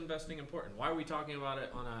is investing important? Why are we talking about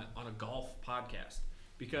it on a golf podcast?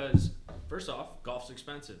 Because first off, golf's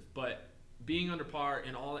expensive, but being under par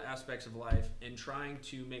in all aspects of life and trying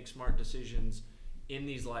to make smart decisions in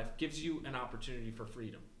these life gives you an opportunity for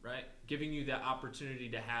freedom, right? Giving you that opportunity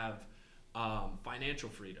to have financial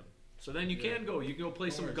freedom. So then you can go play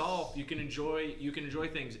some golf. You can enjoy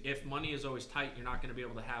things. If money is always tight, you're not going to be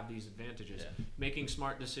able to have these advantages. Yeah. Making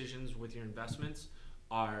smart decisions with your investments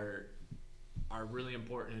are really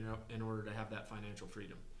important in order to have that financial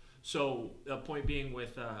freedom. So the point being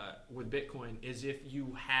with Bitcoin is if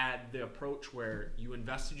you had the approach where you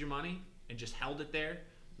invested your money and just held it there.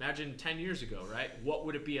 Imagine 10 years ago, right? What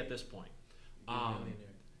would it be at this point?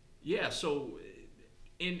 So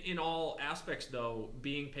in all aspects, though,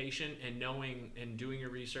 being patient and knowing and doing your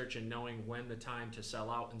research and knowing when the time to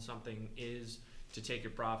sell out in something is, to take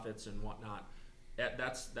your profits and whatnot,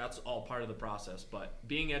 that's all part of the process. But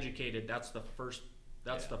being educated, that's the first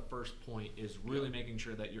point, is really making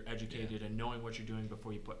sure that you're educated and knowing what you're doing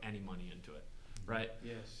before you put any money into it, right?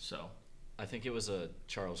 Yes. So I think it was a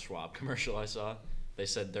Charles Schwab commercial I saw. They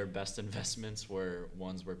said their best investments were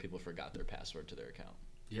ones where people forgot their password to their account.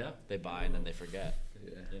 Yeah. They buy and then they forget.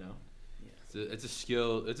 Yeah. You know? Yeah. It's a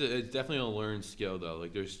skill. It's definitely a learned skill, though.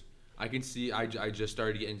 Like I can see, I just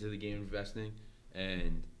started to get into the game of investing,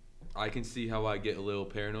 and I can see how I get a little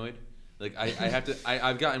paranoid. Like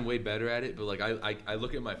I've gotten way better at it, but like I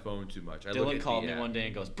look at my phone too much. Dylan called me one day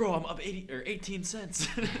and goes, "Bro, I'm up 18 cents."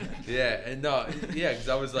 Because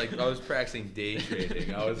I was practicing day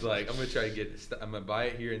trading. I was like, I'm gonna buy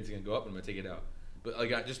it here and it's gonna go up, and I'm gonna take it out. But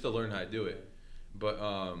like just to learn how to do it. But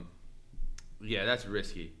that's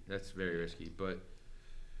risky. That's very risky. But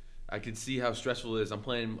I can see how stressful it is. I'm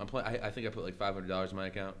playing. I think I put like $500 in my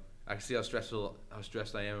account. I can see how stressed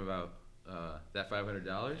I am about that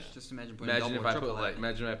 $500. Just imagine putting imagine if I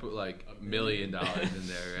put like $1 million in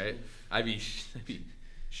there, right? I'd be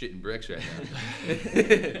shitting bricks right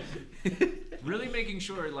now. Really making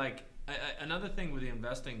sure, like, another thing with the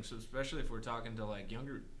investing, so especially if we're talking to like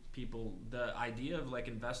younger people, the idea of like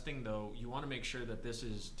investing, though, you want to make sure that this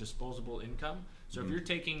is disposable income. So if you're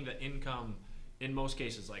taking the income, in most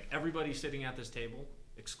cases, like everybody sitting at this table,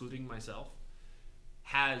 excluding myself,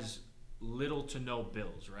 has little to no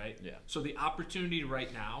bills, right? Yeah. So the opportunity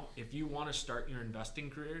right now, if you want to start your investing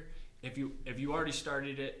career, if you already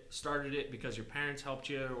started it because your parents helped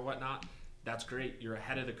you or whatnot, that's great. You're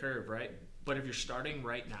ahead of the curve, right? But if you're starting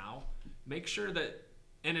right now, make sure that,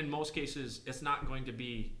 and in most cases, it's not going to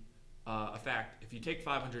be a fact. If you take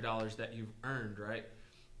 $500 that you've earned, right,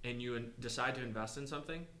 and you decide to invest in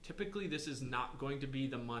something, typically this is not going to be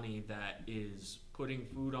the money that is putting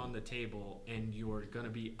food on the table and you're going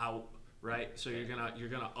to be out, right? So you're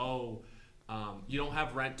gonna owe. You don't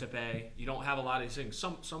have rent to pay. You don't have a lot of these things.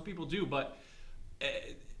 Some people do, but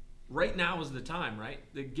right now is the time, right?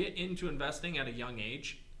 To get into investing at a young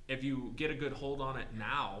age. If you get a good hold on it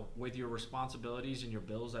now with your responsibilities and your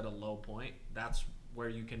bills at a low point, that's where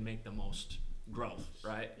you can make the most growth,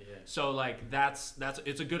 right? Yeah. So like that's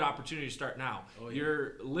it's a good opportunity to start now. Oh, yeah.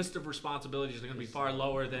 Your list of responsibilities are going to be far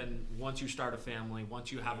lower than once you start a family,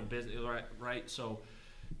 once you have a business, right? So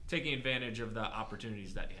taking advantage of the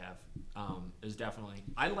opportunities that you have is definitely.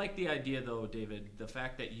 I like the idea, though, David, the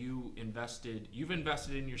fact that you've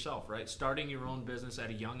invested in yourself, right? Starting your own business at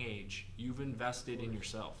a young age, you've invested in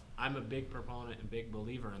yourself. I'm a big proponent and big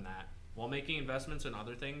believer in that. While making investments in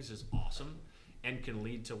other things is awesome and can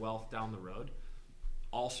lead to wealth down the road,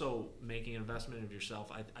 also making an investment of yourself,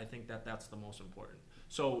 I think that's the most important.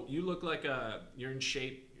 So you look like you're in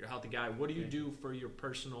shape, you're a healthy guy. What do you do for your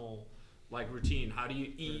personal routine? How do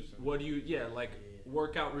you eat? What do you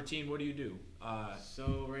workout routine? What do you do?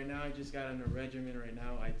 So right now I just got on a regimen. Right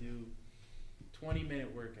now I do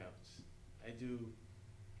 20-minute workouts. I do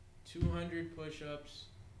 200 push-ups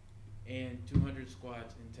and 200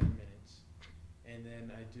 squats in 10 minutes, and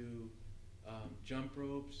then I do jump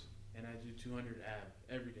ropes, and I do 200 ab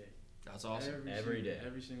every day. That's awesome. Every day.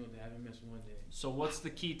 Every single day. I haven't missed one day. So what's the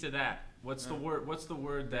key to that? What's the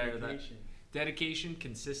word there? Dedication,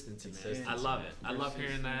 consistency. Man. I love it. I love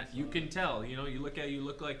hearing that. You can tell. You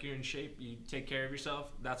look like you're in shape. You take care of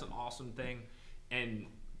yourself. That's an awesome thing, and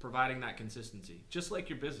providing that consistency, just like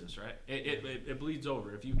your business, right? It bleeds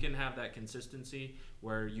over. If you can have that consistency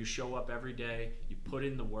where you show up every day, you put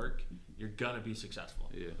in the work, you're gonna be successful.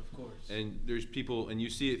 Yeah, of course. And there's people, and you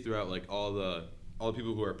see it throughout, like all the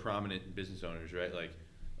people who are prominent business owners, right? Like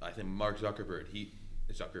I think Mark Zuckerberg.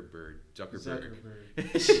 Zuckerberg.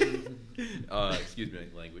 Excuse me,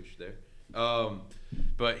 language there.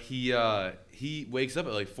 But he wakes up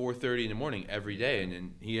at like 4:30 in the morning every day, and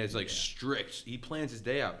then he has like he plans his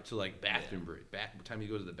day out to like bathroom break, time he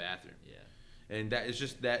goes to the bathroom. Yeah. And that is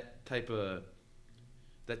just that type of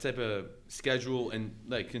schedule and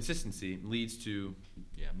like consistency leads to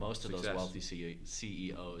most success. Of those wealthy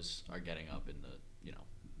CEOs are getting up in the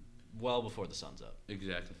well before the sun's up.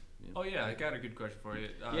 Exactly. Yeah. Oh yeah, I got a good question for you.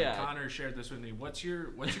 Connor shared this with me. What's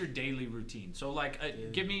your daily routine? So like,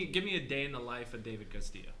 give me a day in the life of David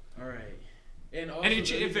Castillo. All right. And also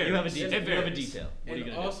you have a detail. What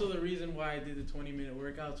and also the reason why I did the 20-minute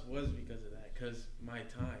workouts was because of that, because my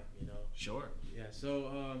time, Sure. Yeah.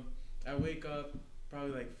 So I wake up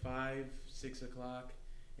probably like 5, 6 o'clock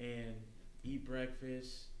and eat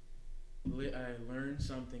breakfast. I learn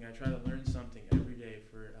something. I try to learn something every day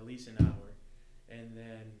for at least an hour, and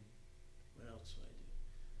then what else do?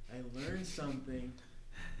 I learn something,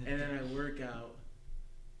 and then I work out.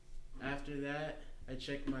 After that, I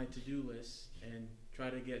check my to-do list and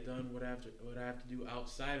try to get done what I have to do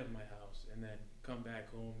outside of my house, and then come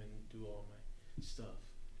back home and do all my stuff.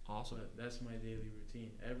 Awesome. But that's my daily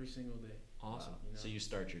routine every single day. Awesome. Wow. So you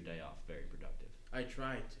start your day off very productive. I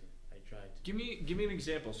try to. Give me an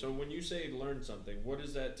example. So when you say learn something, what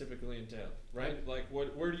does that typically entail? Right? Like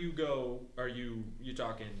where do you go? Are you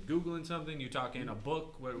talking Googling something? You talking a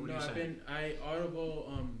book? What are you saying? I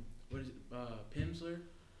Audible Pimsleur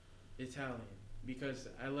Italian, because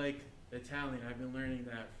I like Italian. I've been learning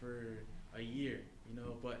that for a year,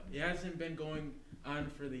 but it hasn't been going on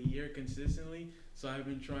for the year consistently. So I've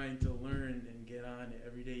been trying to learn and get on it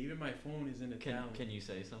every day. Even my phone is in Italian. Can you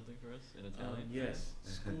say something for us in Italian? Yes.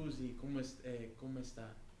 Scusi, come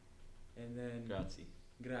sta? And then Grazie.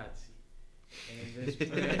 And there's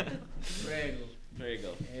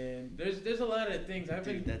prego. And there's a lot of things I've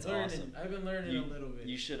been learning. Awesome. I've been learning a little bit.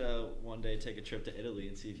 You should one day take a trip to Italy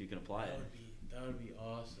and see if you can apply it. That would be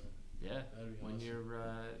awesome. Yeah, when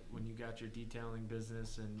you got your detailing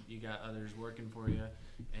business and you got others working for you,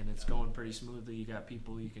 and it's going pretty smoothly, you got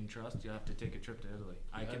people you can trust. You have to take a trip to Italy.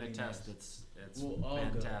 I can attest, nice. It's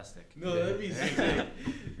fantastic. No, that'd be sick.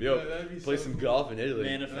 Play some golf in Italy.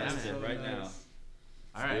 Manifest it right now.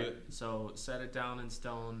 All right, so set it down in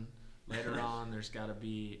stone. Later on, there's got to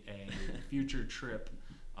be a future trip,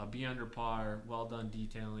 a Be Under Par, Well Done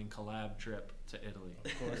Detailing collab trip to Italy.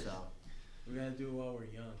 Of course. So. We gotta do it while we're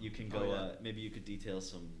young. You can go. Maybe you could detail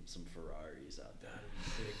some Ferraris out there.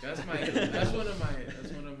 That'd be sick. That's one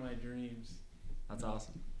of my dreams. That's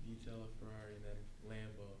awesome. Detail a Ferrari and then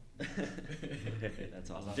Lambo. That's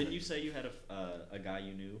awesome. Didn't you say you had a guy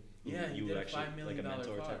you knew? You would did actually $5 million like a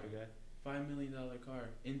mentor car. type of guy. $5 million car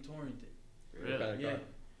in Torrington. Really? Yeah.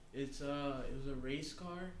 It was a race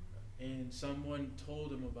car, and someone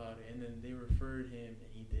told him about it, and then they referred him,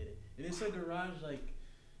 and he did it. And it's a garage like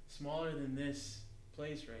smaller than this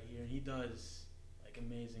place right here, and he does like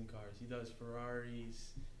amazing cars. He does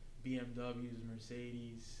Ferraris, BMWs,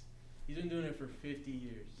 Mercedes. He's been doing it for 50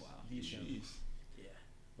 years. Wow. Jeez. Yeah.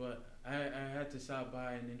 But I had to stop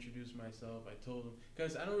by and introduce myself. I told him,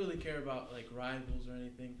 because I don't really care about like rivals or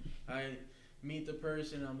anything. I meet the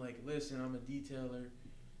person, I'm like, listen, I'm a detailer.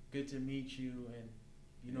 Good to meet you, and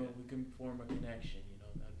we can form a connection.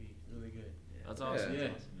 That'd be really good. Yeah. That's awesome. Yeah.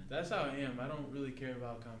 That's how I am. I don't really care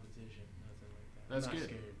about competition, nothing like that. That's I'm not good.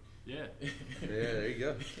 Scared. Yeah. Yeah, there you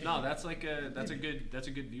go. No, that's a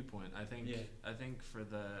good viewpoint. I think for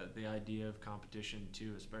the idea of competition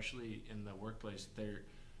too, especially in the workplace,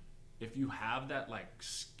 if you have that like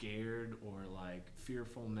scared or like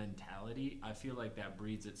fearful mentality, I feel like that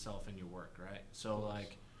breeds itself in your work, right? So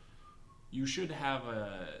like you should have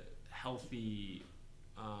a healthy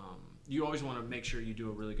you always want to make sure you do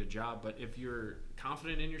a really good job, but if you're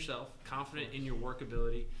confident in yourself, confident in your work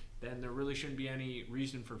ability, then there really shouldn't be any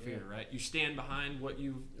reason for fear, right? You stand behind what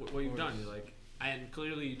you've done. You're like, and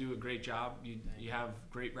clearly you do a great job. You have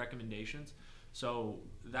great recommendations, so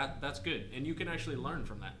that's good, and you can actually learn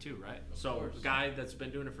from that too, right? So a guy that's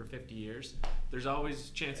been doing it for 50 years, there's always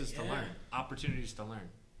chances to learn, opportunities to learn.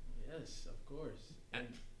 Yes, of course.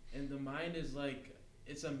 And the mind is like,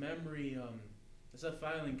 it's a memory, it's a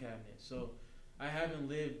filing cabinet. So I haven't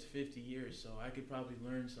lived 50 years, so I could probably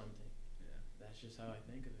learn something. Yeah. That's just how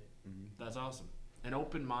I think of it. Mm-hmm. That's awesome. An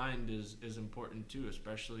open mind is important too,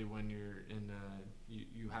 especially when you're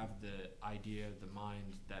you have the idea, the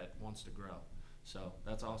mind that wants to grow. So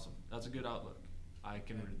that's awesome. That's a good outlook. I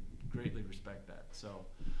can greatly respect that. So,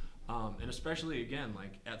 and especially again,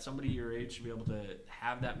 like at somebody your age to be able to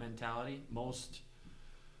have that mentality. Most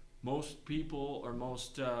people or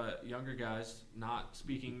most younger guys, not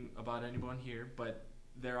speaking about anyone here, but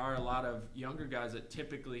there are a lot of younger guys that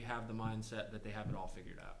typically have the mindset that they have it all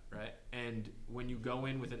figured out, right? And when you go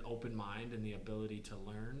in with an open mind and the ability to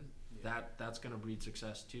learn, that's going to breed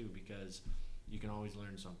success too, because you can always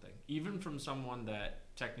learn something, even from someone that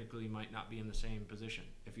technically might not be in the same position.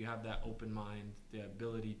 If you have that open mind, the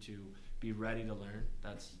ability to be ready to learn,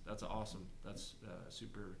 that's awesome. That's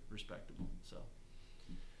super respectable. So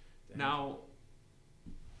now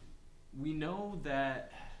we know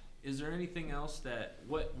that. Is there anything else that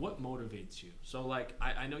what motivates you? So like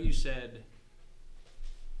I know you said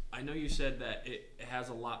that it has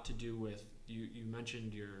a lot to do with you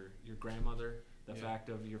mentioned your grandmother, the fact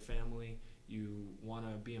of your family. You want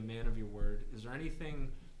to be a man of your word. Is there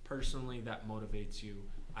anything personally that motivates you?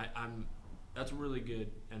 That's really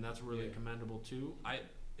good, and that's really commendable too.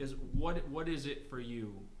 What is it for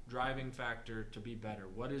you? Driving factor to be better.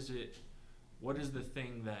 What is it? What is the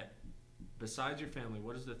thing that, besides your family,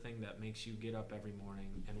 what is the thing that makes you get up every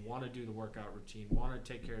morning and want to do the workout routine, want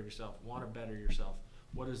to take care of yourself, want to better yourself?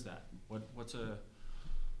 What is that? What's a...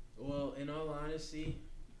 Well, in all honesty,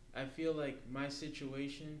 I feel like my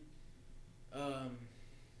situation,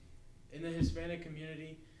 in the Hispanic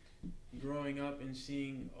community, growing up and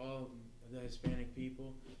seeing all the Hispanic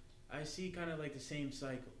people, I see kind of like the same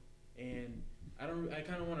cycle. And I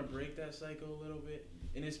kind of want to break that cycle a little bit.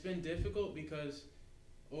 And it's been difficult because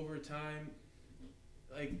over time,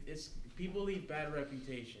 like people leave bad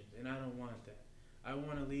reputations, and I don't want that. I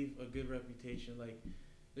want to leave a good reputation. Like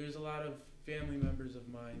there's a lot of family members of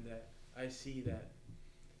mine that I see that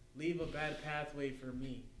leave a bad pathway for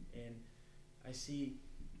me, and I see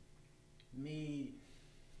me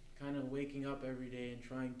kind of waking up every day and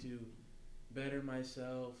trying to better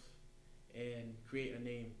myself and create a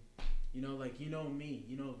name. Like me,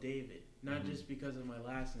 David, not just because of my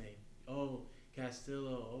last name. Oh,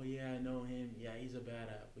 Castillo, oh yeah, I know him. Yeah, he's a bad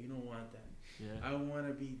apple. You don't want that. Yeah. I want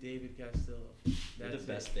to be David Castillo. You're the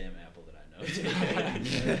best damn apple that I know. I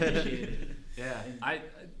appreciate it.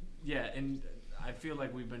 Yeah, and I feel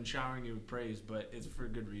like we've been showering you with praise, but it's for a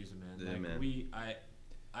good reason, man. Yeah, like man.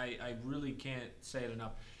 I really can't say it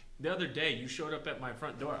enough. The other day, you showed up at my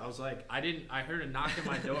front door. I was like, I heard a knock at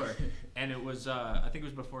my door, and it was, I think it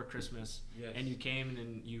was before Christmas. Yes. And you came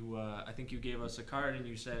and you, I think you gave us a card and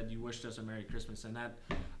you said you wished us a Merry Christmas. And that,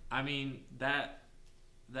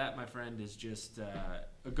 my friend, is just,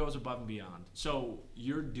 it goes above and beyond. So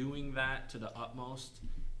you're doing that to the utmost.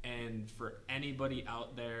 And for anybody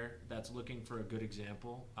out there that's looking for a good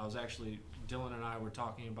example, Dylan and I were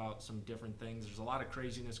talking about some different things. There's a lot of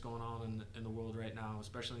craziness going on in the world right now,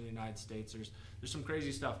 especially in the United States. There's some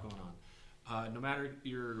crazy stuff going on. No matter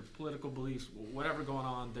your political beliefs, whatever going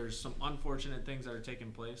on, there's some unfortunate things that are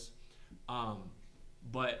taking place.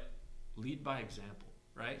 But lead by example,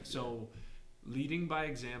 right? Yeah. So leading by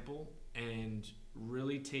example and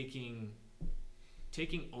really taking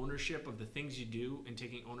ownership of the things you do and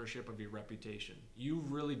taking ownership of your reputation.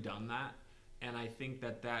 You've really done that, and I think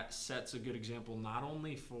that sets a good example not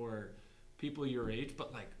only for people your age,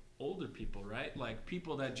 but like older people, right? Like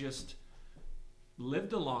people that just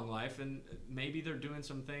lived a long life and maybe they're doing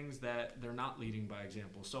some things that they're not leading by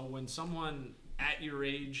example. So when someone at your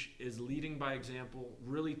age is leading by example,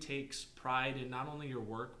 really takes pride in not only your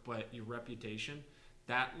work but your reputation,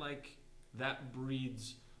 that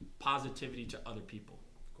breeds positivity to other people.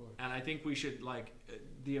 Of course. And I think we should,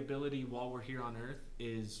 the ability while we're here on earth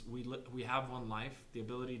is we have one life, the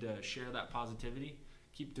ability to share that positivity.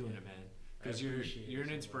 Keep doing it, man, because you're an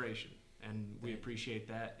inspiration, and we appreciate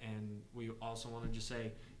that. And we also want to just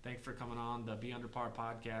say thanks for coming on the Be Under Par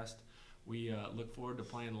podcast. We look forward to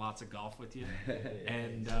playing lots of golf with you.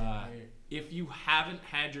 And if you haven't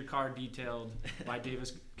had your car detailed by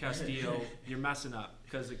Davis Castillo, you're messing up,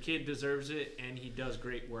 because the kid deserves it and he does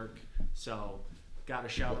great work. So, gotta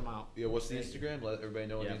shout him out. Yeah, what's the Instagram? Let everybody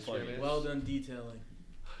know what the Instagram is. Well done detailing.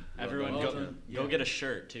 Everyone go get a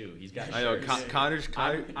shirt too. He's got. I know Connor's.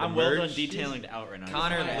 I'm well done detailing the out right now.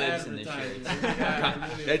 Connor lives in the shirt.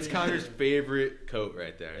 That's Connor's favorite coat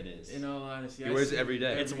right there. It is. In all honesty, he wears it every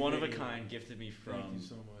day. It's one of a kind, gifted me from. Thank you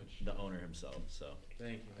so much. the owner himself. So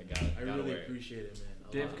thank you. I really appreciate it,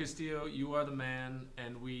 man. Dave Castillo, you are the man,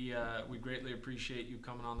 and we greatly appreciate you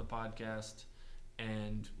coming on the podcast,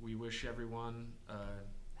 and we wish everyone a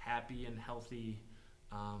happy and healthy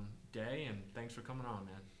day, and thanks for coming on,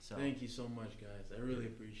 man. So thank you so much, guys. I really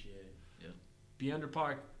appreciate it. Yeah. Be Under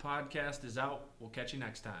Par podcast is out. We'll catch you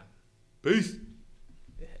next time. Peace.